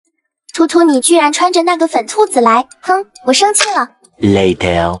图图，你居然穿着那个粉兔子来，哼，我生气了。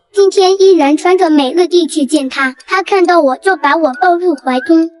Later， 今天依然穿着美乐蒂去见他，他看到我就把我抱入怀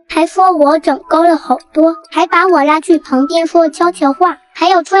中，还说我长高了好多，还把我拉去旁边说悄悄话，还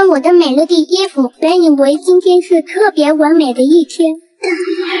要穿我的美乐蒂衣服。原以为今天是特别完美的一天，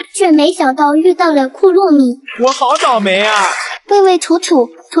却没想到遇到了库洛米。我好倒霉啊！喂，图图，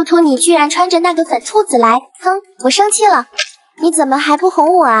你居然穿着那个粉兔子来，哼，我生气了。你怎么还不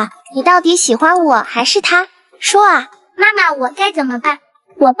哄我啊？你到底喜欢我还是他？说啊！妈妈，我该怎么办？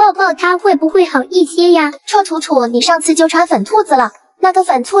我抱抱他会不会好一些呀？臭图图，你上次就穿粉兔子了，那个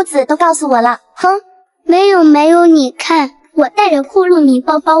粉兔子都告诉我了，哼。没有，你看，我带着库洛米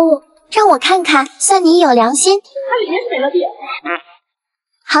抱抱我。让我看看，算你有良心。它里面是美乐蒂。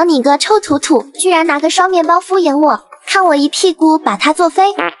好你个臭图图，居然拿个双面包敷衍我，看我一屁股把它坐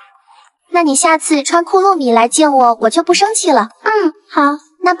飞。那你下次穿库洛米来见我，我就不生气了。好，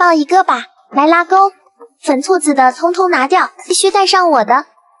那抱一个吧，来拉钩。粉兔子的通通拿掉，必须带上我的。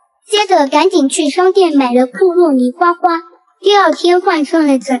接着赶紧去商店买了库洛米花花。第二天换上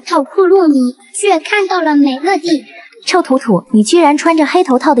了整套库洛米，却看到了美乐蒂。臭图图，你居然穿着黑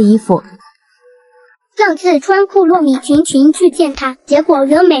头套的衣服。上次穿库洛米裙去见他，结果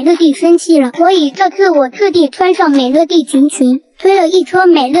惹美乐蒂生气了，所以这次我特地穿上美乐蒂裙，推了一车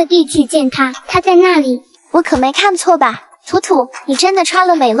美乐蒂去见他。他在那里，我可没看错吧？图图，你真的穿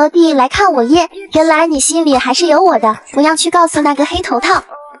了美乐蒂来看我耶？原来你心里还是有我的，不要去告诉那个黑头套。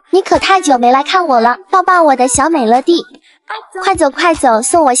你可太久没来看我了，抱抱我的小美乐蒂。快走，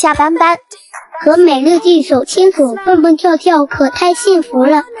送我下班。和美乐蒂手牵手蹦蹦跳跳可太幸福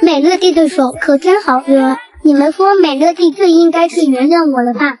了，美乐蒂的手可真好惹。你们说美乐蒂这应该是原谅我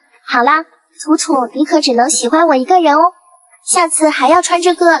了吧？好啦，图图，你可只能喜欢我一个人哦，下次还要穿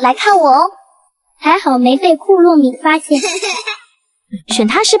这个来看我哦。还好没被库洛米发现。选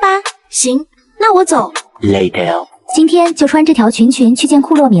他是吧？行，那我走。Later， 今天就穿这条裙去见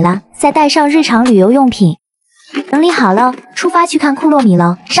库洛米啦，再带上日常旅游用品。整理好了，出发去看库洛米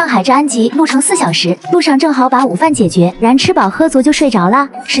了。上海至安吉路程4小时，路上正好把午饭解决，然吃饱喝足就睡着了，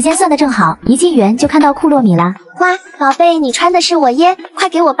时间算得正好，一进园就看到库洛米啦。哇，宝贝，你穿的是我耶，快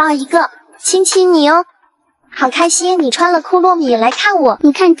给我抱一个，亲亲你哦。好开心，你穿了库洛米来看我。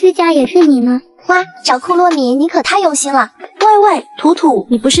你看指甲也是你呢。哇，找库洛米你可太用心了。喂，图图，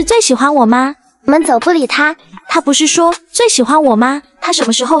你不是最喜欢我吗？我们走，不理他。他不是说最喜欢我吗？他什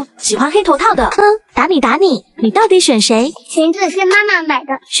么时候喜欢黑头套的？打你！你到底选谁？裙子是妈妈买的。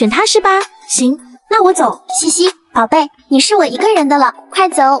选他是吧？行，那我走。西西，宝贝，你是我一个人的了，快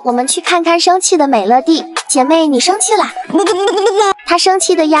走，我们去看看生气的美乐蒂。姐妹，你生气啦？她生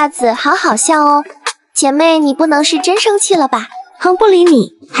气的样子好好笑哦。姐妹，你不能是真生气了吧？哼，不理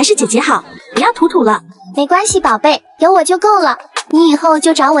你，还是姐姐好，不要图图了。没关系，宝贝，有我就够了。你以后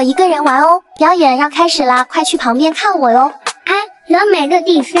就找我一个人玩哦。表演要开始啦，快去旁边看我哟。惹美乐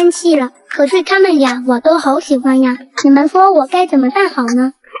蒂生气了，可是他们俩我都好喜欢呀，你们说我该怎么办好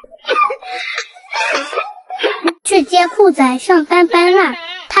呢？去接酷仔上班啦，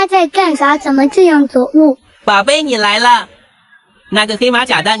他在干啥？怎么这样走路？宝贝，你来了，那个黑马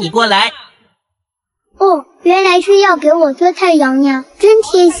甲的你过来。哦，原来是要给我遮太阳呀，真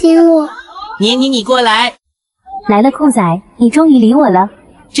贴心哦。你过来。来了，酷仔，你终于理我了。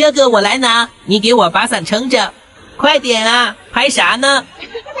这个我来拿，你给我把伞撑着。快点啊，拍啥呢？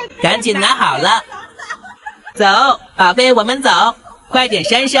赶紧拿好了。走，宝贝，我们走，快点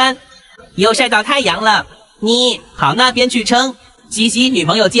扇，又晒到太阳了。你跑那边去撑。西西女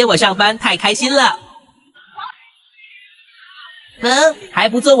朋友接我上班，太开心了。还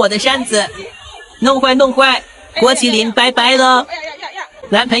不做我的扇子，弄坏，郭麒麟拜拜喽。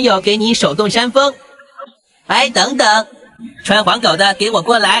男朋友给你手动扇风。等等，穿黄狗的给我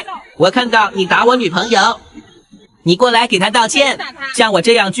过来，我看到你打我女朋友。你过来给他道歉，像我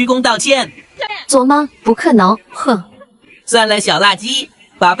这样鞠躬道歉。做吗？不可能，哼。算了，小垃圾，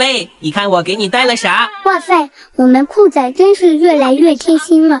宝贝，你看我给你带了啥？哇塞，我们酷仔真是越来越贴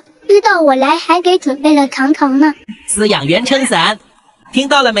心了，知道我来还给准备了糖糖呢。饲养员撑伞，听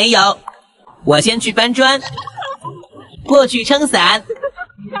到了没有？我先去搬砖，过去撑伞。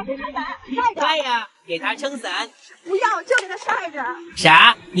快呀，给他撑伞。不要，就给他晒着。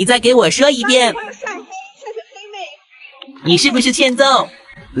啥？你再给我说一遍。晒黑妹。你是不是欠揍？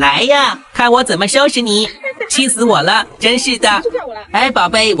来呀，看我怎么收拾你！气死我了，真是的。宝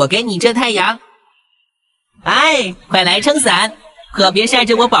贝，我给你遮太阳。快来撑伞，可别晒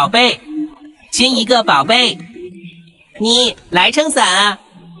着我宝贝。亲一个宝贝。你来撑伞啊！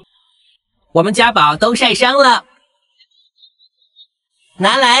我们家宝都晒伤了。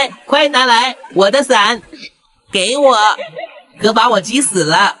拿来，快拿来，我的伞，给我，可把我急死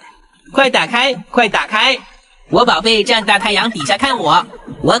了。快打开，快打开！我宝贝站大太阳底下看我，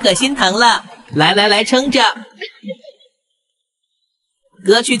我可心疼了。来来来，撑着。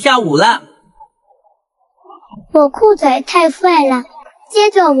哥去跳舞了。我裤腿太帅了，接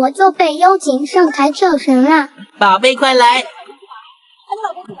着我就被邀请上台跳绳了。宝贝，快来！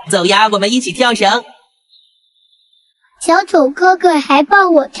走呀，我们一起跳绳。小丑哥哥还抱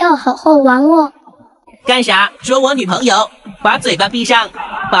我跳，好好玩哦。干啥？说我女朋友？把嘴巴闭上，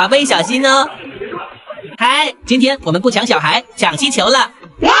宝贝小心哦。嗨，今天我们不抢小孩，抢气球了。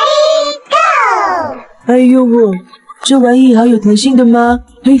Ready go！ 哎呦我，这玩意好有弹性的吗？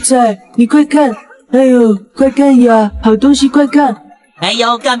黑仔，你快看！哎呦，快看呀，好东西快看！哎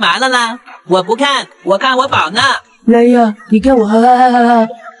呦，干嘛了啦？我不看，我看我宝呢。来呀，你看我，哈哈哈哈哈！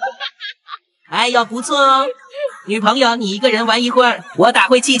哎呦，不错哦。女朋友，你一个人玩一会儿，我打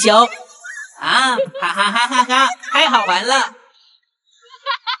会气球。啊，哈哈哈哈哈，太好玩了！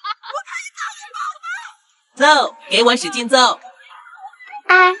揍，给我使劲揍！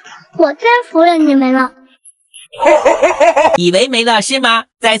啊，我真服了你们了。以为没了是吗？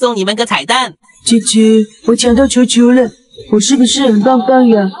再送你们个彩蛋。姐姐，我抢到球球了，我是不是很棒棒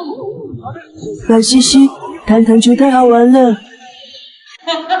呀？老西西，弹弹球太好玩了。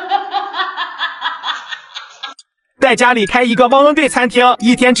在家里开一个汪汪队餐厅，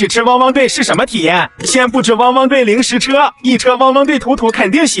一天只吃汪汪队是什么体验？先不止汪汪队零食车，一车汪汪队图图肯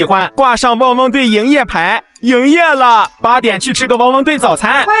定喜欢。挂上汪汪队营业牌，营业了，8点去吃个汪汪队早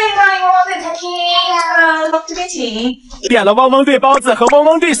餐。欢迎光临汪汪队餐厅，这边请。点了汪汪队包子和汪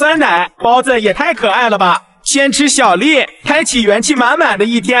汪队酸奶，包子也太可爱了吧！先吃小粒，开启元气满满的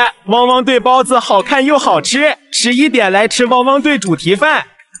一天。汪汪队包子好看又好吃。11点来吃汪汪队主题饭。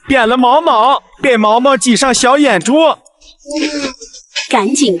点了毛毛，给毛毛挤上小眼珠。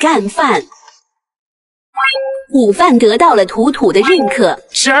赶紧干饭。午饭得到了图图的认可。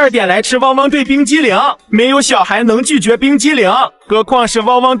12点来吃汪汪队冰激凌，没有小孩能拒绝冰激凌，何况是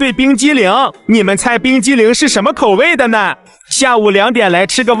汪汪队冰激凌。你们猜冰激凌是什么口味的呢？下午2点来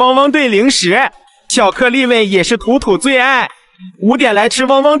吃个汪汪队零食，巧克力味也是图图最爱。5点来吃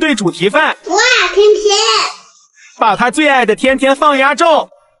汪汪队主题饭。哇，甜甜！把他最爱的天天放压轴。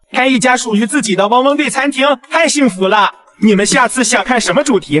开一家属于自己的汪汪队餐厅，太幸福了！你们下次想看什么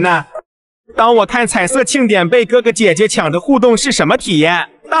主题呢？当我看彩色庆典被哥哥姐姐抢着互动是什么体验？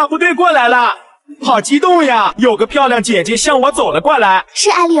大部队过来了，好激动呀！有个漂亮姐姐向我走了过来，是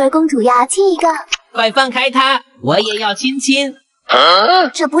艾丽儿公主呀，亲一个。快放开她，我也要亲亲。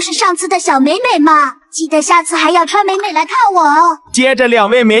这不是上次的小美美吗？记得下次还要穿美美来看我哦。接着2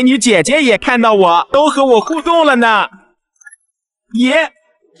位美女姐姐也看到我，都和我互动了呢。咦？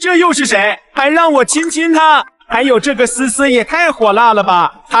这又是谁？还让我亲亲他？还有这个思思也太火辣了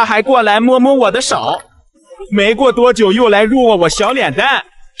吧！他还过来摸摸我的手，没过多久又来入我小脸蛋。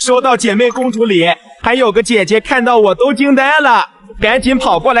收到姐妹公主礼，还有个姐姐看到我都惊呆了，赶紧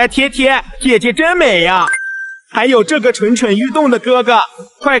跑过来贴贴，姐姐真美呀！还有这个蠢蠢欲动的哥哥，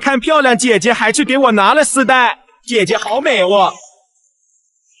快看漂亮姐姐还去给我拿了丝带，姐姐好美哦！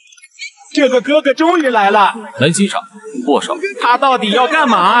这个哥哥终于来了，来欣赏，握手。他到底要干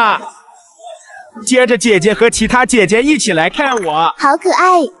嘛啊？接着姐姐和其他姐姐一起来看我，好可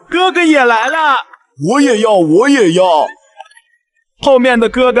爱。哥哥也来了，我也要，我也要。后面的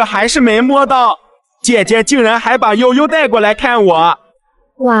哥哥还是没摸到，姐姐竟然还把悠悠带过来看我。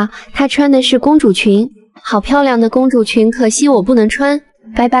哇，她穿的是公主裙，好漂亮的公主裙，可惜我不能穿，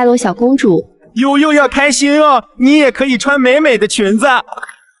拜拜喽，小公主。悠悠要开心哦，你也可以穿美美的裙子。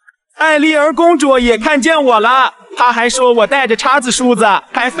艾丽儿公主也看见我了，她还说我带着叉子梳子，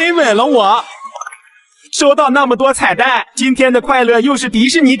还飞吻了我。收到那么多彩蛋，今天的快乐又是迪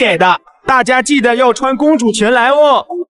士尼给的，大家记得要穿公主裙来哦。